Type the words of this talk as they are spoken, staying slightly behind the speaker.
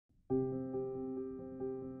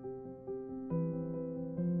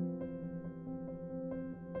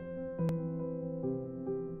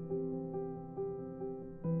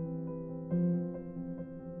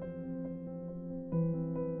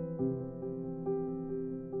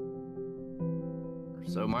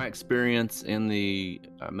So my experience in the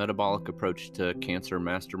Metabolic Approach to Cancer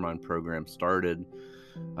Mastermind program started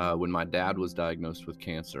when my dad was diagnosed with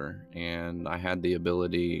cancer, and I had the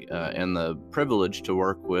ability and the privilege to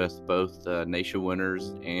work with both NASHA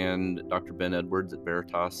winners and Dr. Ben Edwards at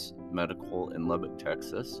Veritas Medical in Lubbock,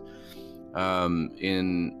 Texas,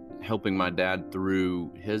 in helping my dad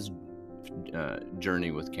through his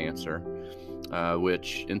journey with cancer,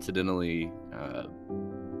 which incidentally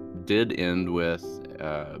did end with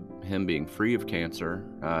him being free of cancer.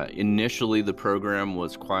 Initially, the program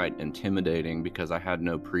was quite intimidating because I had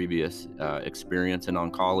no previous experience in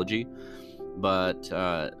oncology, but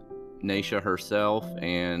Naisha herself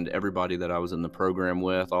and everybody that I was in the program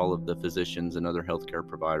with, all of the physicians and other healthcare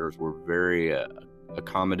providers, were very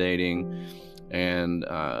accommodating, and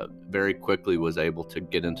very quickly was able to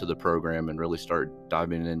get into the program and really start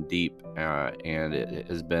diving in deep, and it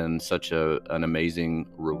has been such an amazing,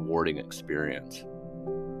 rewarding experience.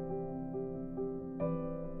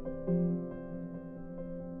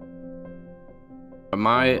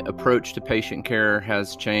 My approach to patient care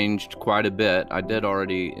has changed quite a bit. I did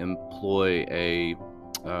already employ a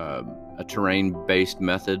terrain-based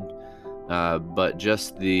method, but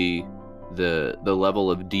just the level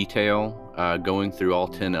of detail, going through all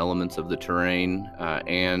 10 elements of the terrain,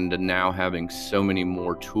 and now having so many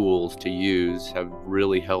more tools to use, have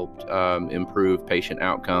really helped improve patient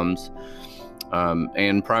outcomes.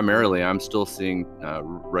 And primarily, I'm still seeing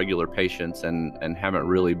regular patients and haven't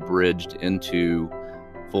really bridged into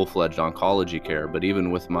full-fledged oncology care. But even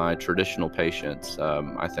with my traditional patients,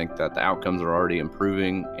 I think that the outcomes are already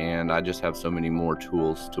improving, and I just have so many more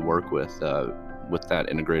tools to work with that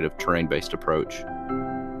integrative terrain-based approach.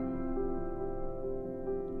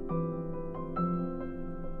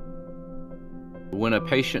 When a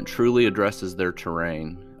patient truly addresses their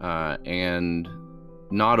terrain, and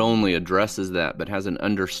not only addresses that, but has an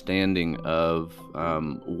understanding of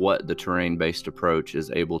what the terrain-based approach is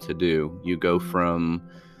able to do, you go from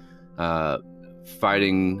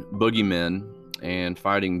fighting boogeymen and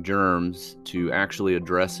fighting germs to actually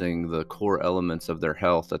addressing the core elements of their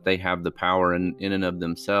health that they have the power in and of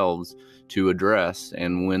themselves to address.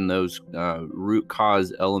 And when those root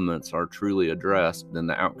cause elements are truly addressed, then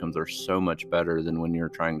the outcomes are so much better than when you're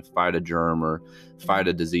trying to fight a germ or fight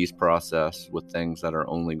a disease process with things that are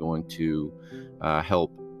only going to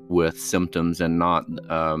help with symptoms and not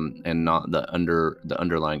the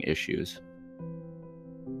underlying issues.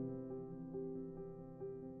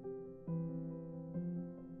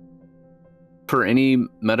 For any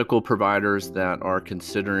medical providers that are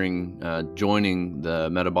considering joining the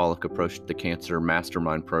Metabolic Approach to Cancer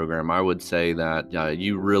Mastermind program, I would say that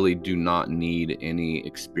you really do not need any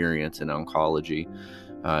experience in oncology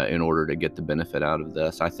in order to get the benefit out of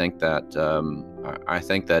this. I think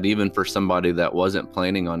that even for somebody that wasn't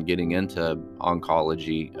planning on getting into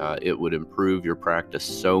oncology, it would improve your practice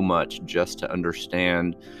so much just to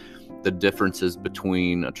understand the differences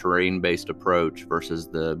between a terrain-based approach versus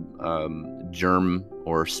the germ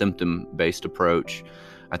or symptom-based approach.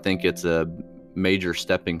 I think it's a major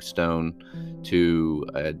stepping stone to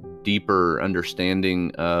a deeper understanding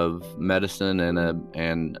of medicine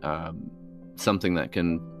and something that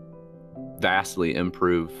can vastly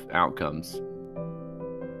improve outcomes.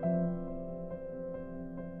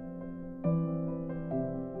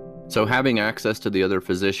 So having access to the other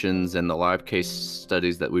physicians and the live case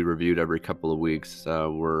studies that we reviewed every couple of weeks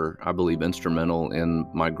were, I believe, instrumental in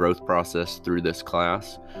my growth process through this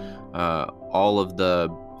class. All of the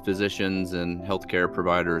physicians and healthcare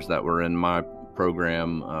providers that were in my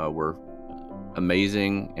program were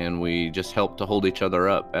amazing, and we just helped to hold each other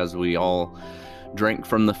up as we all drank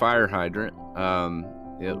from the fire hydrant.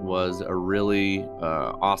 It was a really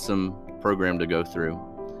awesome program to go through.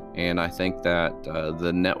 And I think that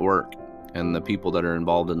the network and the people that are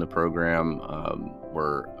involved in the program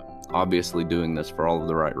were obviously doing this for all of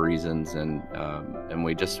the right reasons, and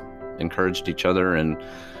we just encouraged each other and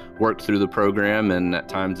worked through the program. And at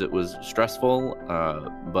times it was stressful,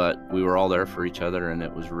 but we were all there for each other, and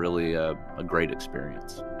it was really a great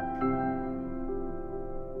experience.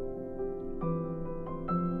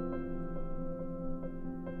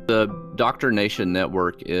 The Dr. Nation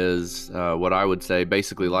Network is what I would say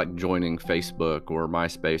basically like joining Facebook or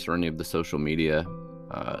MySpace or any of the social media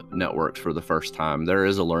networks for the first time. There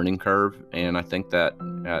is a learning curve, and I think that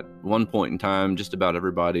at one point in time, just about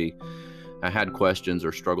everybody had questions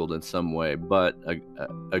or struggled in some way. But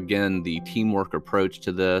again, the teamwork approach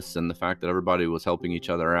to this and the fact that everybody was helping each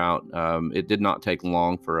other out, it did not take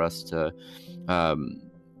long for us to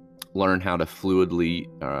learn how to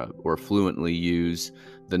fluently use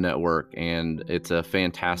the network, and it's a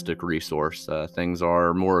fantastic resource. Things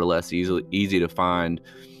are more or less easy to find,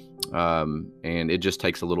 and it just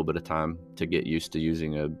takes a little bit of time to get used to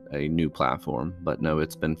using a new platform. But no,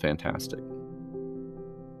 it's been fantastic.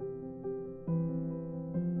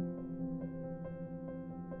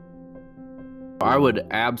 I would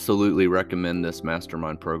absolutely recommend this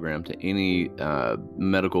mastermind program to any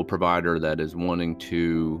medical provider that is wanting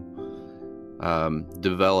to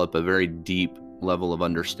develop a very deep level of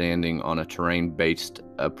understanding on a terrain-based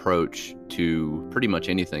approach to pretty much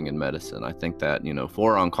anything in medicine. I think that,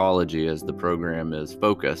 for oncology, as the program is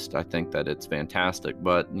focused, I think that it's fantastic.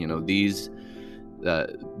 But, these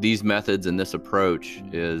methods and this approach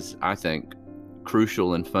is, I think,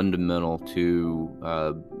 crucial and fundamental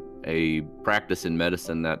to a practice in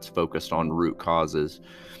medicine that's focused on root causes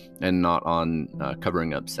and not on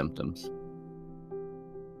covering up symptoms.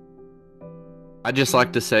 I'd just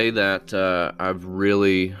like to say that I've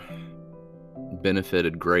really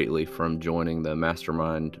benefited greatly from joining the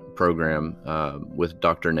mastermind program with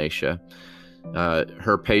Dr. Nasha.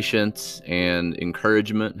 Her patience and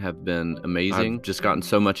encouragement have been amazing. I've just gotten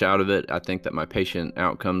so much out of it. I think that my patient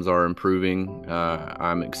outcomes are improving.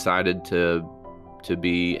 I'm excited to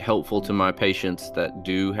be helpful to my patients that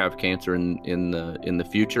do have cancer in the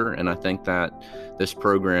future, and I think that this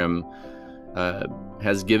program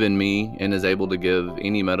has given me and is able to give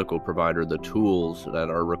any medical provider the tools that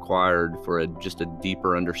are required for just a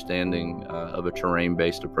deeper understanding of a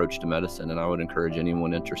terrain-based approach to medicine. And I would encourage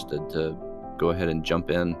anyone interested to go ahead and jump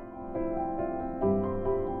in.